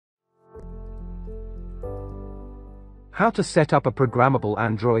How to set up a programmable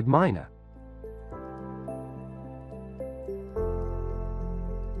Android miner.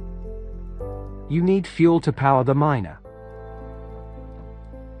 You need fuel to power the miner.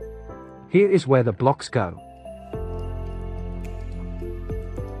 Here is where the blocks go.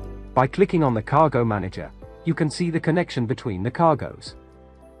 By clicking on the cargo manager, you can see the connection between the cargoes.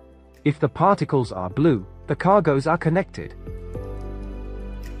 If the particles are blue, the cargoes are connected.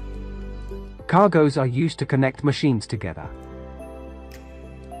 Cargoes are used to connect machines together.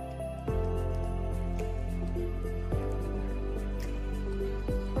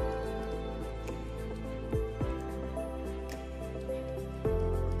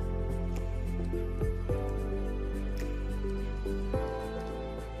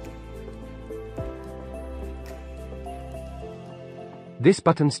 This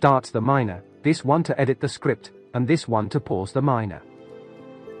button starts the miner, this one to edit the script, and this one to pause the miner.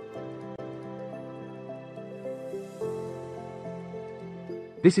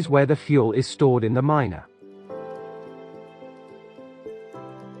 This is where the fuel is stored in the miner.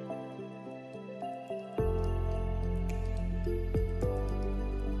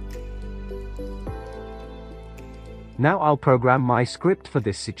 Now I'll program my script for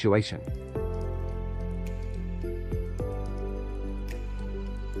this situation.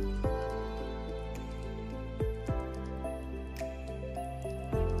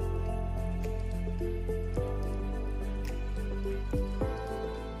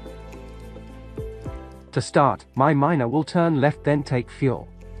 To start, my miner will turn left, then take fuel.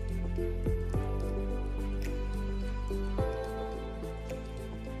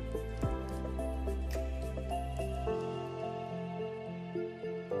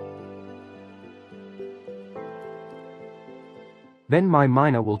 Then my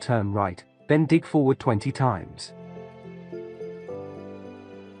miner will turn right, then dig forward 20 times.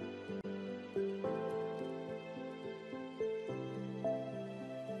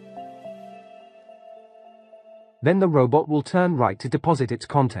 Then the robot will turn right to deposit its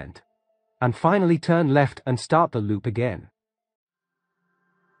content. And finally turn left and start the loop again.